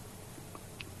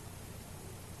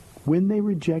 When they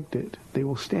reject it, they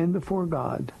will stand before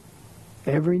God.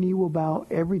 Every knee will bow,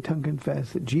 every tongue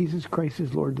confess that Jesus Christ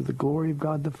is Lord to the glory of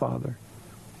God the Father.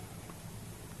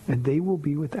 And they will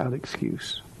be without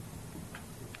excuse.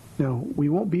 Now, we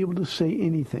won't be able to say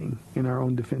anything in our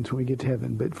own defense when we get to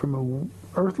heaven, but from an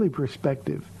earthly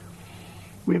perspective,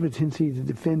 we have a tendency to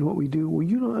defend what we do. Well,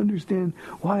 you don't understand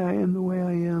why I am the way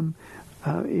I am.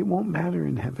 It won't matter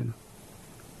in heaven.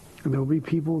 And there will be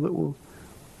people that will,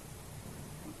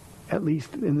 at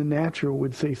least in the natural,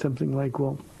 would say something like,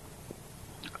 well,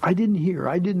 I didn't hear,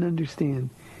 I didn't understand.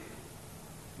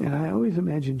 And I always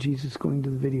imagine Jesus going to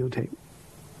the videotape.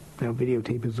 Now,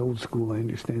 videotape is old school, I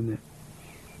understand that.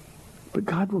 But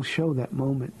God will show that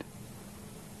moment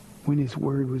when his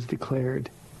word was declared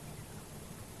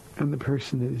and the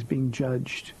person that is being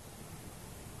judged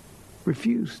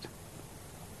refused.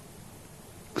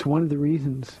 It's one of the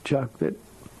reasons, Chuck, that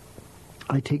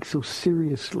I take so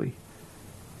seriously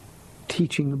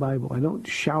teaching the Bible. I don't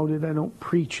shout it. I don't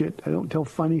preach it. I don't tell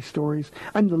funny stories.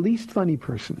 I'm the least funny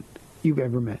person you've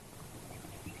ever met.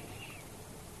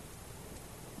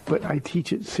 But I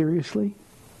teach it seriously.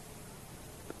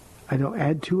 I don't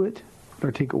add to it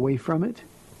or take away from it.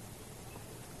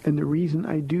 And the reason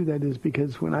I do that is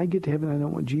because when I get to heaven, I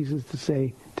don't want Jesus to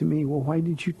say to me, well, why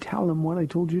didn't you tell him what I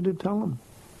told you to tell him?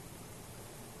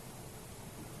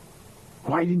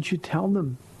 Why didn't you tell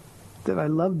them that I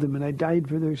loved them and I died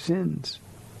for their sins?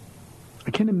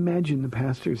 I can't imagine the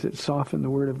pastors that soften the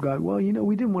word of God. Well, you know,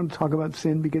 we didn't want to talk about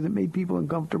sin because it made people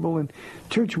uncomfortable, and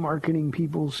church marketing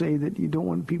people say that you don't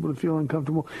want people to feel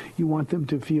uncomfortable. You want them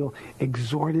to feel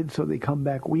exhorted so they come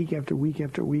back week after week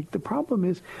after week. The problem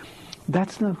is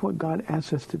that's not what God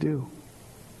asks us to do.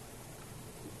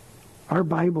 Our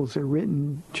Bibles are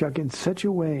written, Chuck, in such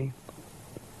a way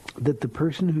that the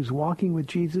person who's walking with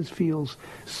Jesus feels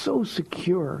so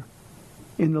secure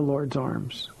in the Lord's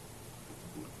arms.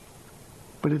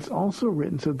 But it's also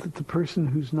written so that the person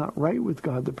who's not right with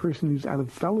God, the person who's out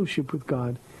of fellowship with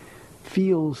God,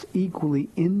 feels equally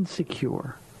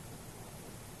insecure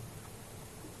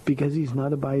because he's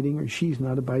not abiding or she's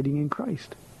not abiding in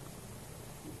Christ.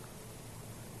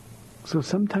 So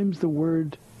sometimes the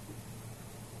word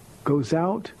goes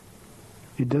out,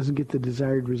 it doesn't get the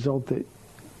desired result that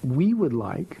we would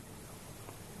like,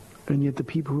 and yet the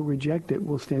people who reject it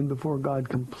will stand before God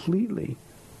completely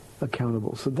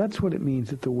accountable. So that's what it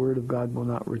means that the word of God will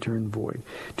not return void.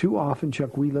 Too often,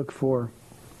 Chuck, we look for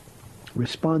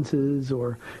responses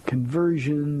or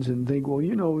conversions and think, well,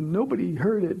 you know, nobody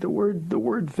heard it. The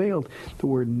word failed. The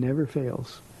word never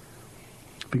fails.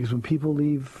 Because when people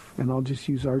leave, and I'll just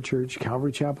use our church,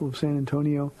 Calvary Chapel of San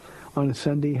Antonio, on a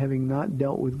Sunday having not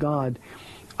dealt with God,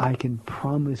 I can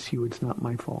promise you it's not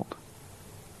my fault.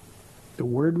 The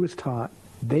word was taught,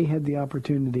 they had the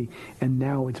opportunity, and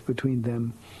now it's between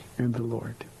them and the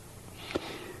Lord.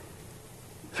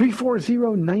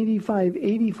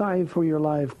 340-9585 for your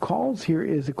live calls. Here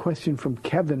is a question from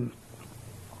Kevin.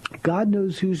 God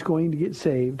knows who's going to get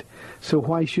saved, so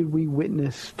why should we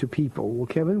witness to people? Well,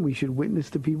 Kevin, we should witness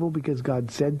to people because God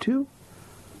said to.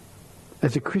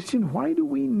 As a Christian, why do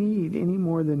we need any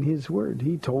more than his word?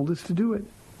 He told us to do it.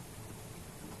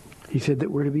 He said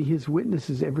that we're to be his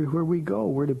witnesses everywhere we go.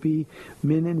 We're to be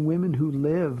men and women who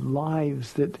live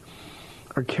lives that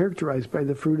are characterized by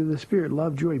the fruit of the Spirit: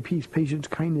 love, joy, peace, patience,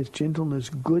 kindness, gentleness,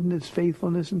 goodness,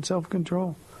 faithfulness, and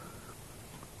self-control.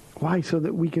 Why? So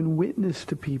that we can witness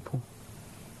to people.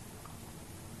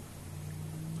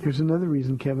 Here's another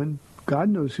reason, Kevin. God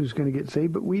knows who's going to get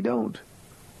saved, but we don't.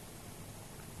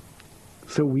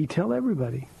 So we tell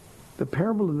everybody. The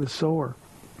parable of the sower,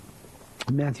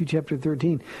 Matthew chapter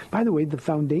 13. By the way, the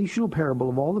foundational parable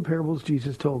of all the parables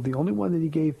Jesus told, the only one that he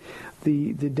gave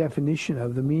the definition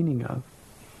of, the meaning of,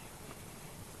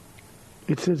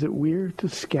 It says that we're to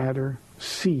scatter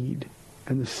seed.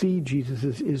 And the seed, Jesus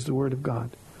says, is the Word of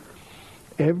God.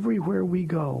 Everywhere we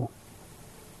go,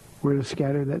 we're to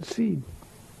scatter that seed.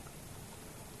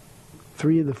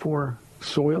 3 of the 4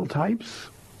 soil types,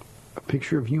 a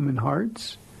picture of human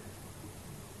hearts.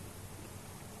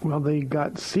 Well, they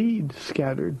got seed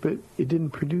scattered, but it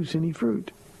didn't produce any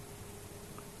fruit.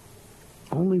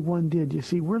 Only one did. You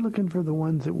see, we're looking for the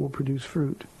ones that will produce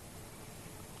fruit.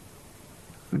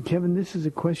 And Kevin, this is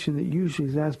a question that usually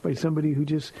is asked by somebody who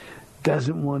just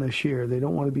doesn't want to share. They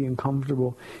don't want to be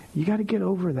uncomfortable. You got to get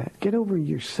over that. Get over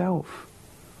yourself.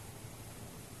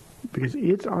 Because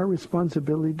it's our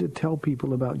responsibility to tell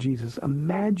people about Jesus.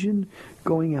 Imagine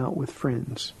going out with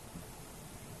friends.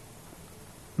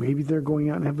 Maybe they're going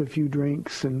out and have a few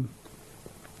drinks and,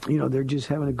 they're just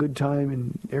having a good time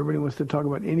and everybody wants to talk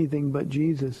about anything but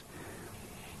Jesus.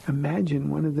 Imagine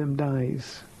one of them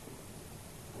dies.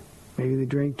 Maybe they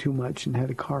drank too much and had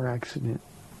a car accident.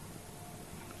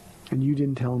 And you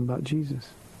didn't tell them about Jesus.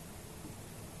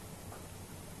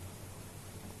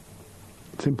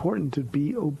 It's important to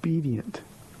be obedient.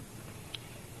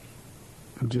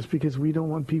 And just because we don't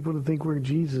want people to think we're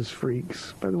Jesus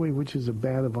freaks, by the way, which is a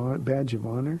badge of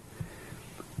honor,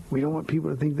 we don't want people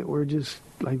to think that we're just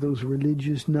like those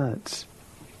religious nuts.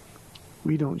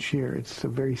 We don't share. It's a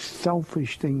very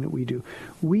selfish thing that we do.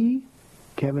 We,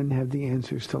 Kevin, have the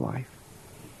answers to life.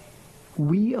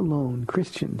 We alone,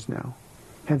 Christians now,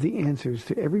 have the answers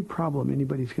to every problem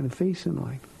anybody's going to face in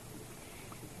life.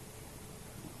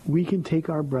 We can take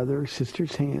our brother or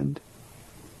sister's hand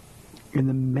in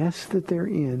the mess that they're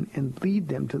in and lead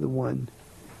them to the one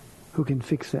who can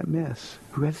fix that mess,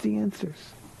 who has the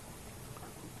answers.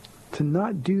 To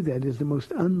not do that is the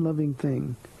most unloving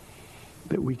thing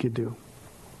that we could do.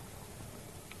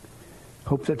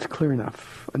 Hope that's clear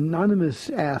enough. Anonymous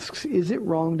asks, is it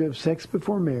wrong to have sex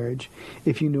before marriage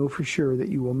if you know for sure that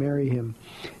you will marry him?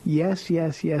 Yes,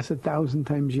 yes, yes, 1,000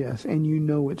 times yes. And you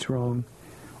know it's wrong,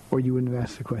 or you wouldn't have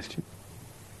asked the question.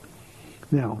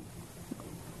 Now,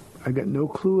 I got no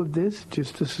clue of this,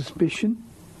 just a suspicion.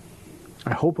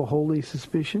 I hope a holy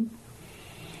suspicion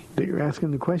that you're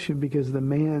asking the question because the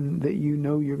man that you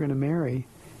know you're going to marry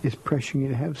is pressuring you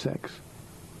to have sex.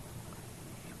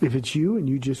 If it's you and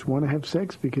you just want to have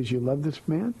sex because you love this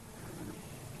man,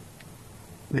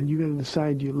 then you got to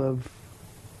decide you love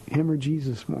him or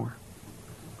Jesus more.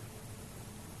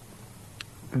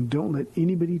 And don't let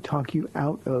anybody talk you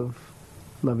out of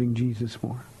loving Jesus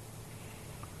more.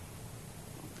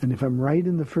 And if I'm right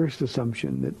in the first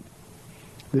assumption that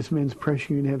this man's pressuring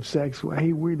you to have sex, well,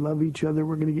 hey, we love each other,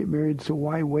 we're going to get married, so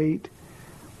why wait?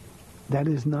 That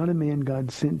is not a man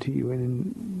God sent to you.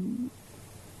 And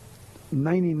in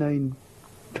 99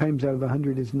 times out of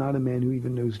 100 is not a man who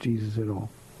even knows Jesus at all.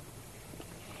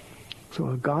 So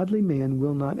a godly man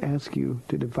will not ask you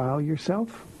to defile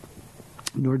yourself,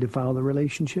 nor defile the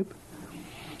relationship.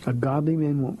 A godly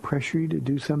man won't pressure you to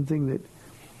do something that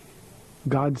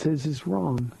God says is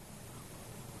wrong,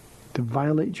 to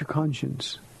violate your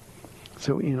conscience.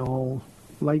 So in all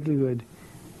likelihood,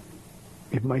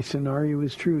 if my scenario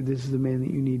is true, this is the man that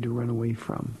you need to run away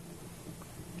from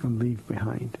and leave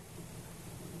behind.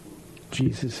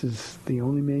 Jesus is the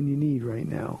only man you need right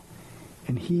now.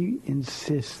 And he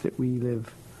insists that we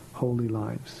live holy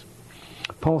lives.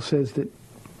 Paul says that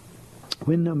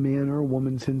when a man or a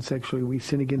woman sins sexually, we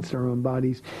sin against our own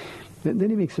bodies. Then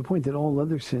he makes the point that all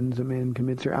other sins a man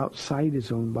commits are outside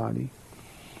his own body.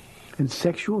 And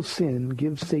sexual sin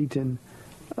gives Satan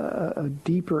a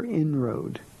deeper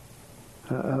inroad,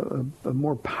 a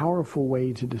more powerful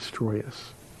way to destroy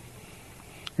us.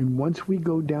 And once we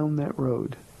go down that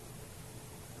road,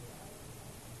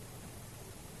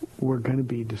 we're going to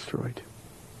be destroyed.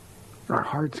 Our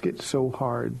hearts get so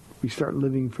hard, we start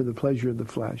living for the pleasure of the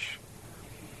flesh.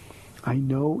 I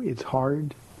know it's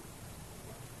hard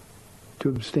to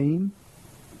abstain.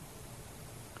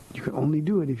 You can only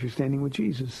do it if you're standing with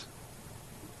Jesus.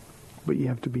 But you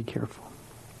have to be careful.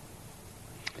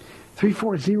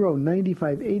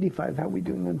 340-9585. How are we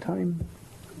doing on time?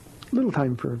 Little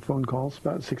time for phone calls.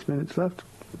 About 6 minutes left.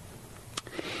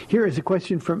 Here is a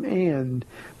question from Ann.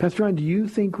 Pastor Ron, do you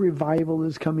think revival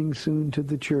is coming soon to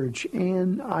the church?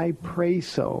 Ann, I pray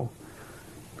so.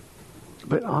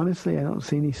 But honestly, I don't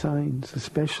see any signs,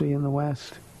 especially in the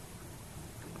West.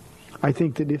 I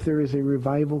think that if there is a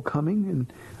revival coming,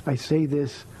 and I say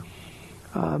this,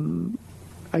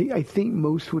 I think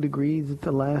most would agree that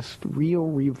the last real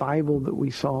revival that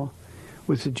we saw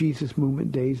was the Jesus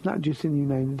Movement days, not just in the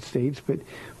United States,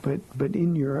 but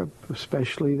in Europe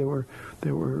especially.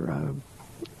 There were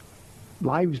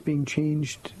lives being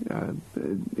changed,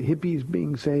 hippies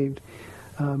being saved.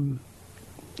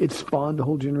 It spawned a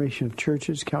whole generation of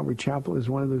churches. Calvary Chapel is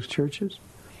one of those churches.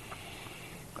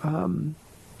 And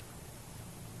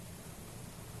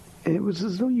it was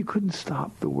as though you couldn't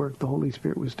stop the work the Holy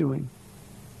Spirit was doing.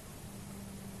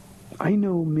 I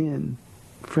know men,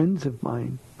 friends of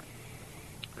mine,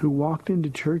 who walked into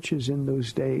churches in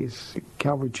those days,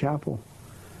 Calvary Chapel,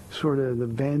 sort of the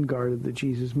vanguard of the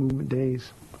Jesus movement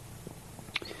days,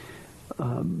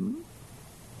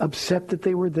 upset that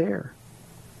they were there.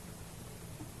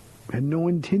 Had no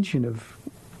intention of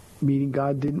meeting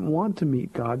God, didn't want to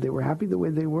meet God. They were happy the way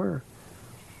they were.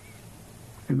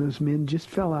 And those men just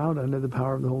fell out under the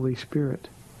power of the Holy Spirit.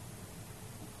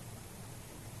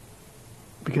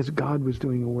 Because God was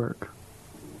doing a work.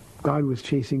 God was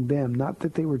chasing them, not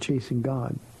that they were chasing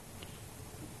God.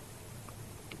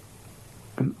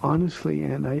 And honestly,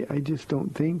 Ann, I just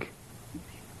don't think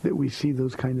that we see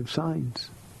those kind of signs.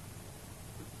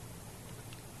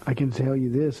 I can tell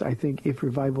you this, I think if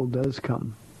revival does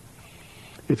come,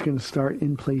 it's going to start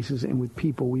in places and with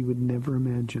people we would never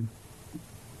imagine.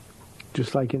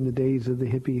 Just like in the days of the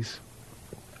hippies.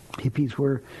 Hippies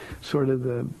were sort of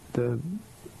the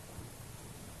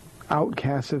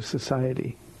outcasts of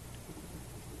society.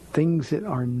 Things that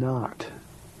are not,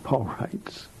 Paul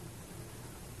writes.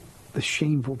 The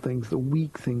shameful things, the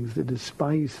weak things, the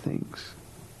despised things.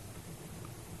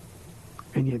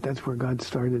 And yet that's where God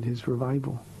started his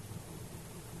revival.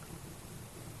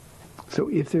 So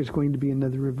if there's going to be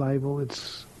another revival,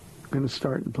 it's going to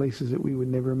start in places that we would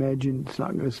never imagine. It's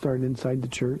not going to start inside the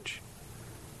church.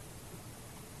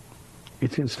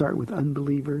 It's going to start with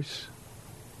unbelievers.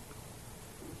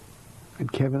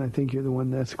 And Kevin, I think you're the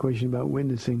one that asked the question about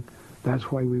witnessing. That's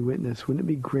why we witness. Wouldn't it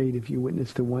be great if you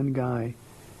witnessed to one guy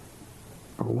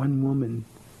or one woman?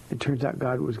 It turns out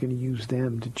God was going to use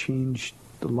them to change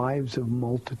the lives of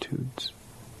multitudes.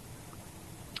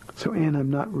 So, Ann, I'm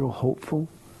not real hopeful.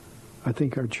 I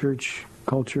think our church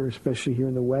culture, especially here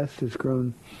in the West, has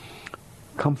grown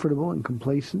comfortable and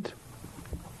complacent.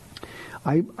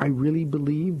 I really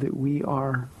believe that we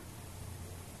are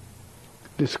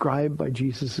described by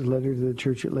Jesus' letter to the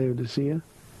church at Laodicea.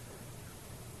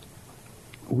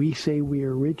 We say we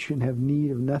are rich and have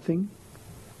need of nothing.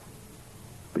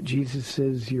 But Jesus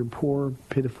says you're poor,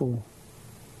 pitiful,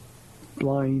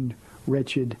 blind,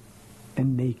 wretched,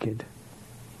 and naked.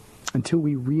 Until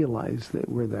we realize that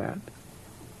we're that,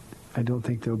 I don't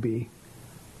think there'll be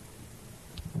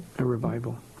a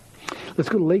revival. Let's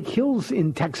go to Lake Hills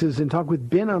in Texas and talk with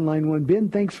Ben on line 1. Ben,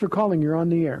 thanks for calling. You're on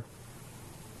the air.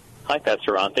 Hi,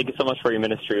 Pastor Ron. Thank you so much for your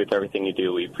ministry with everything you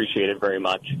do. We appreciate it very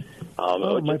much.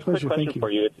 My pleasure. Thank you.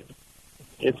 For you.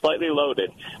 It's slightly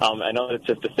loaded. I know it's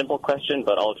just a simple question,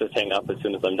 but I'll just hang up as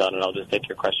soon as I'm done, and I'll just take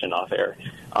your question off air.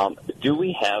 Do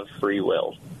we have free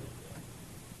will?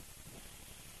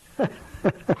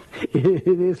 It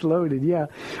is loaded, yeah.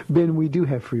 Ben, we do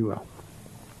have free will.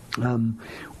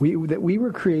 That we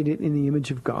were created in the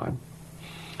image of God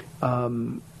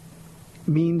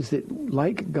means that,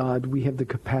 like God, we have the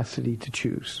capacity to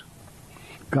choose.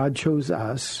 God chose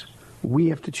us. We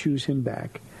have to choose him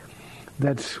back.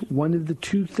 That's one of the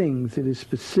two things that is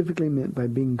specifically meant by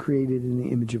being created in the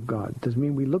image of God. Doesn't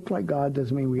mean we look like God.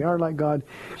 Doesn't mean we are like God.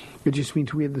 It just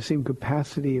means we have the same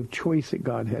capacity of choice that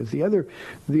God has. The other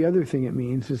thing it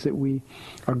means is that we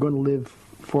are going to live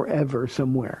forever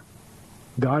somewhere.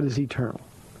 God is eternal.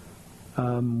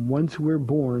 Once we're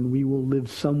born, we will live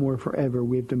somewhere forever.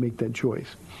 We have to make that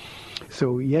choice.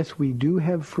 So yes, we do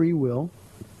have free will.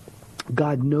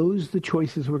 God knows the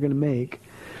choices we're going to make,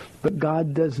 but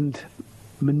God doesn't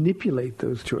manipulate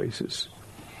those choices.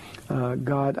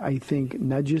 God, I think,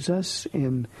 nudges us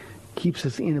and keeps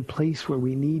us in a place where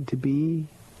we need to be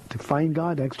to find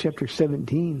God. Acts chapter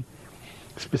 17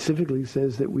 specifically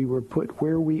says that we were put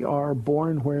where we are,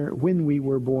 born when we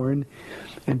were born,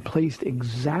 and placed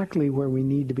exactly where we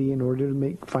need to be in order to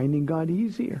make finding God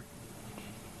easier.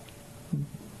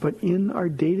 But in our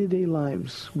day-to-day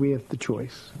lives, we have the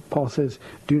choice. Paul says,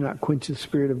 do not quench the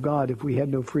Spirit of God. If we had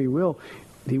no free will,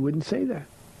 he wouldn't say that.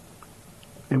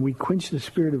 And we quench the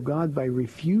Spirit of God by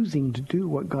refusing to do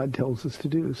what God tells us to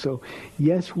do. So,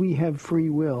 yes, we have free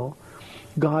will.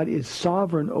 God is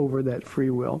sovereign over that free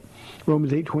will.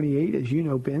 Romans 8:28, as you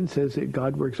know, Ben, says that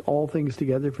God works all things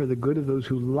together for the good of those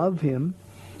who love him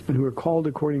and who are called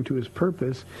according to his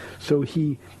purpose. So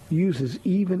he uses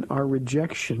even our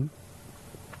rejection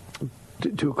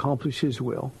to accomplish his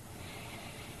will.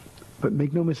 But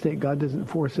make no mistake, God doesn't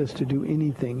force us to do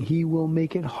anything. He will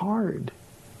make it hard.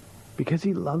 Because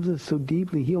he loves us so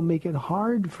deeply, he'll make it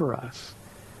hard for us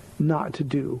not to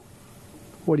do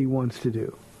what he wants to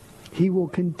do. He will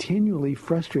continually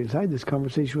frustrate us. I had this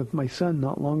conversation with my son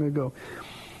not long ago.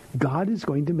 God is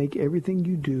going to make everything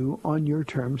you do on your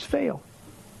terms fail.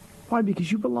 Why?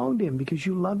 Because you belong to him, because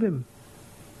you love him.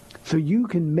 So you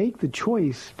can make the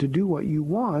choice to do what you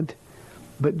want,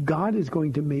 but God is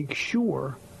going to make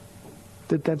sure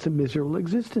that that's a miserable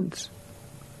existence.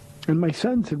 And my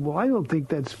son said, well, I don't think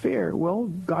that's fair. Well,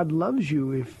 God loves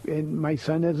you. And my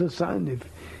son has a son. If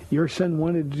your son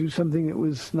wanted to do something that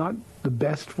was not the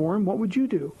best for him, what would you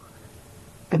do?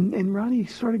 And Ronnie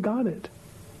sort of got it.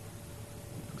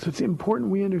 So it's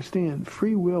important we understand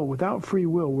free will. Without free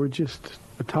will, we're just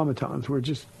automatons. We're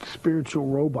just spiritual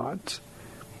robots.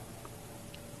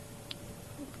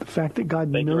 The fact that God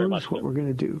knows what we're going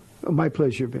to do. Oh, my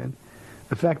pleasure, Ben.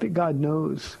 The fact that God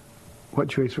knows what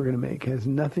choice we're going to make has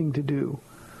nothing to do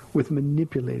with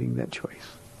manipulating that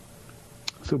choice.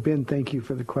 So, Ben, thank you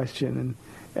for the question. And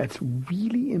that's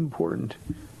really important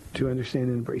to understand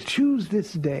and embrace. Choose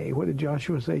this day. What did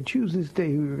Joshua say? Choose this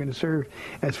day who you're going to serve.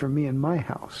 As for me and my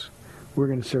house, we're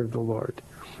going to serve the Lord.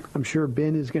 I'm sure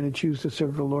Ben is going to choose to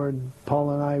serve the Lord.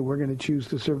 Paul and I, we're going to choose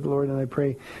to serve the Lord. And I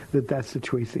pray that that's the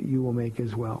choice that you will make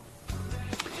as well.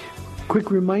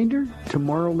 Quick reminder,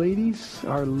 tomorrow, ladies,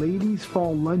 our Ladies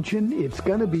Fall Luncheon. It's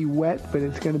going to be wet, but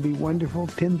it's going to be wonderful.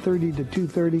 10:30 to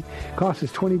 2:30. Cost is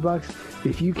 $20.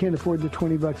 If you can't afford the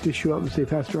 $20, just show up and say,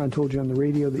 Pastor Ron told you on the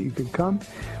radio that you could come.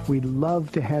 We'd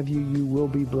love to have you. You will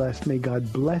be blessed. May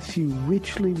God bless you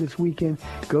richly this weekend.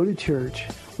 Go to church,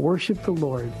 worship the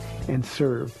Lord, and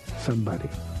serve somebody.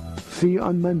 See you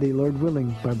on Monday, Lord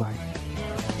willing. Bye-bye.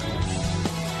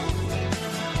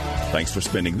 Thanks for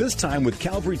spending this time with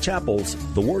Calvary Chapel's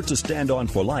The Word to Stand On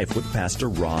for Life with Pastor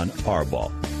Ron Arbaugh.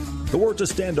 The Word to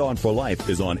Stand On for Life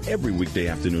is on every weekday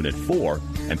afternoon at 4,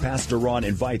 and Pastor Ron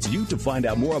invites you to find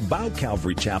out more about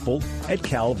Calvary Chapel at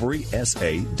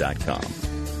calvarysa.com.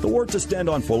 The Word to Stand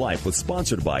On for Life was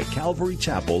sponsored by Calvary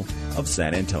Chapel of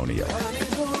San Antonio.